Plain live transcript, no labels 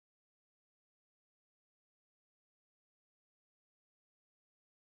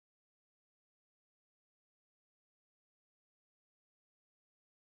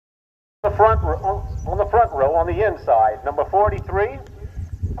On the front row, on the inside, number 43,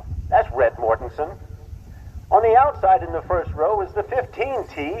 that's Red Mortensen. On the outside in the first row is the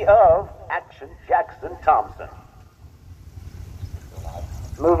 15T of Action Jackson Thompson.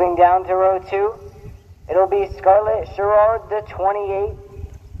 Moving down to row 2, it'll be Scarlett Sherrard, the 28,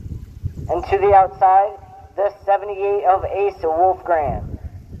 and to the outside, the 78 of Ace Wolfgram.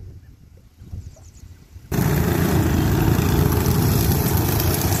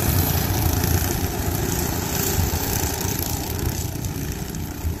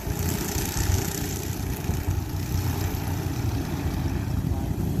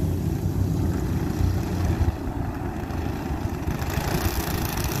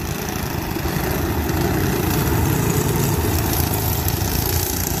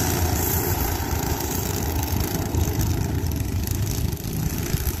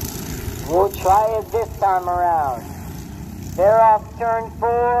 We'll try it this time around. They're off turn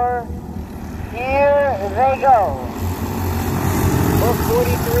 4. Here they go. The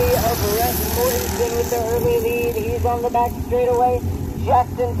 43 of Red Mortensen with the early lead. He's on the back straightaway.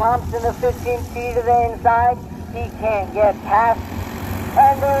 Jackson Thompson, the 15T to the inside. He can't get past.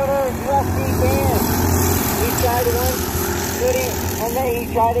 And there it is. Yes, he can. He tried once, couldn't, and then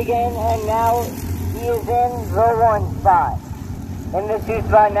he tried again, and now he is in the 1 spot. In the 2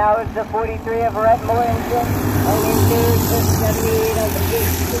 spot now is the 43 of Red Mortensen, and into the 78 of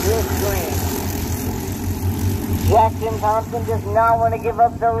Ace Wolfgram. Jackson Thompson does not want to give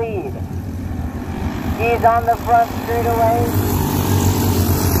up the lead. He's on the front straightaway.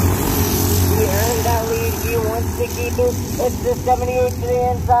 He earned that lead. He wants to keep it. It's the 78 to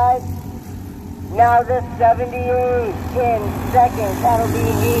the inside. Now the 78 in second. That'll be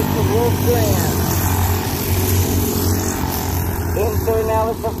Ace Wolfgram. In third now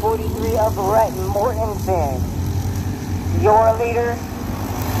is the 43 of Red Mortensen. Your leader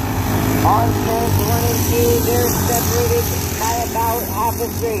on turns 1 and 2. They're separated by about half a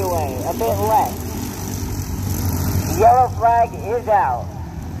straightaway, a bit less. Yellow flag is out.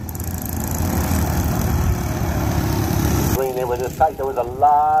 Green, it was a sight. There was a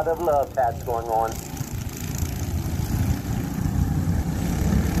lot of love taps going on.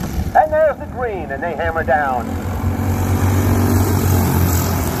 And there's the green, and they hammer down.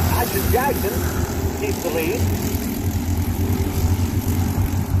 Action Jackson keeps the lead.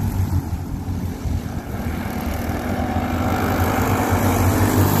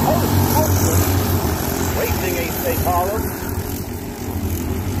 Racing Ace, they call him.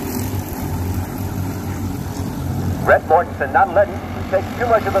 Red Mortensen not letting him take too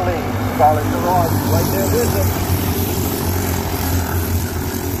much of the lead. Scarlett Sherrard right there with him.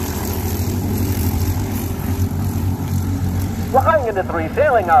 Flying into 3,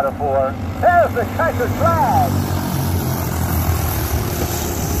 sailing out of 4. There's the checkered flag.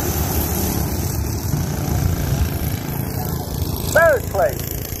 Third place,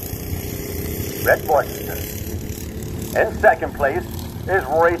 Red Mortensen. In second place is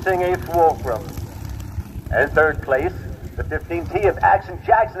Racing Ace Wolfgram. And third place, the 15T of Action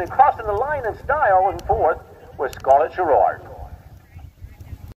Jackson. And crossing the line in style in fourth was Scarlett Sherrard.